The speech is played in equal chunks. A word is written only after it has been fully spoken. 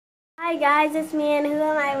Hi guys, it's me, and who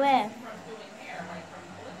am I with?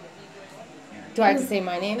 Do I have to say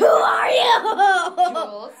my name? Who are you?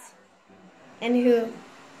 Jules.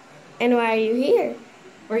 And why are you here?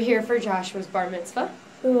 We're here for Joshua's bar mitzvah.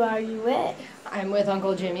 Who are you with? I'm with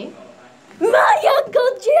Uncle Jimmy. My Uncle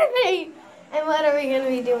Jimmy! And what are we going to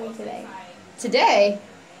be doing today? Today?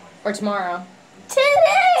 Or tomorrow?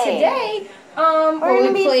 Today! We'll gonna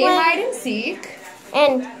be be playing playing- hide and seek.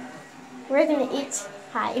 And we're going to eat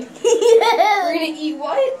hide. We're going to eat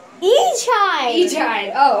what? Each hide! Each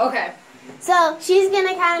hide. Oh, okay. So she's going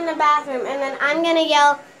to count in the bathroom, and then I'm going to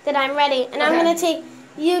yell that I'm ready, and I'm Okay. going to take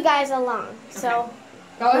you guys along. So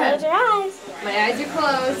Go ahead. close your eyes. My eyes are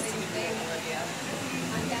closed.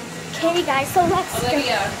 Okay, guys, so let's go.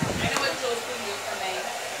 Olivia, I know what Jules can do for me.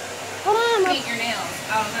 Hold on. Paint your nails.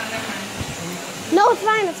 Oh, no, never mind. No, it's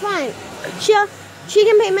fine, it's fine. She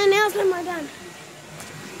can paint my nails when we're done.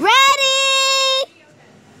 Ready?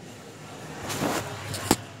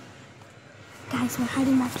 Guys, we're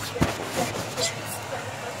hiding back here.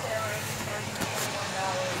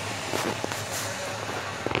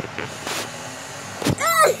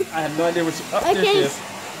 I have no idea what she... Oh, there she Okay, is.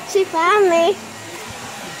 she found me.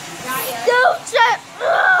 Don't shut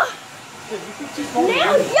up.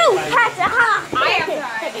 Now you have to hide. I have to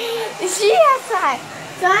hide. She has to hide.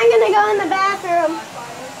 So I'm going to go in the bathroom.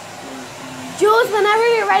 Jules, whenever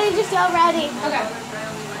you're ready, just yell ready. Okay.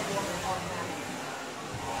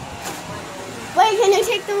 Wait, can you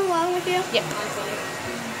take them along with you? Yeah.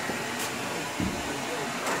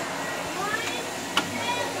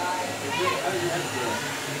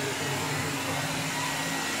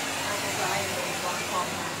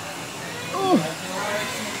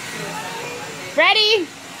 Ready?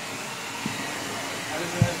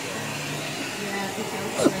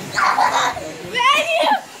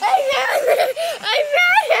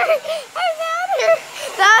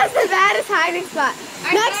 That was the baddest hiding spot.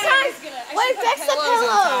 Next time, wait, fix the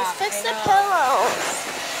pillows. Fix the pillows.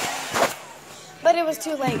 But it was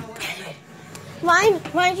too late. Why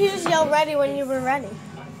didn't you just yell ready when you were ready?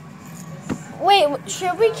 Wait,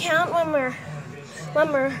 should we count when we're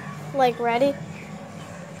like ready?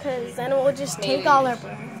 Because then we'll just take all our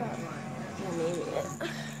breath out.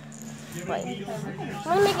 Wait, I'm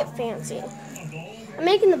gonna make it fancy. I'm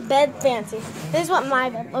making the bed fancy. This is what my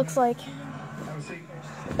bed looks like.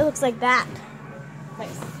 It looks like that.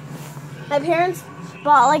 Nice. My parents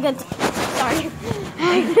bought like a... Sorry.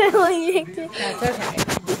 Accidentally yanked it. That's okay.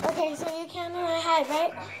 Okay, so you can't hide,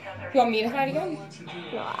 right? You want me to hide again?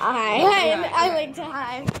 No, I like to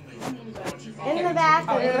hide. In the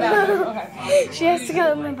bathroom. Oh, in the bathroom. Okay. She has to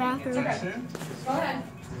go in the bathroom. Okay. Go ahead.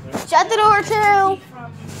 Shut the door, too.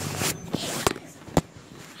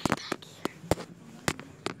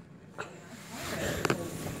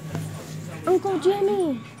 Uncle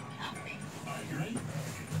Jimmy.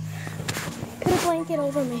 Put a blanket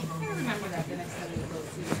over me. I remember that the next time.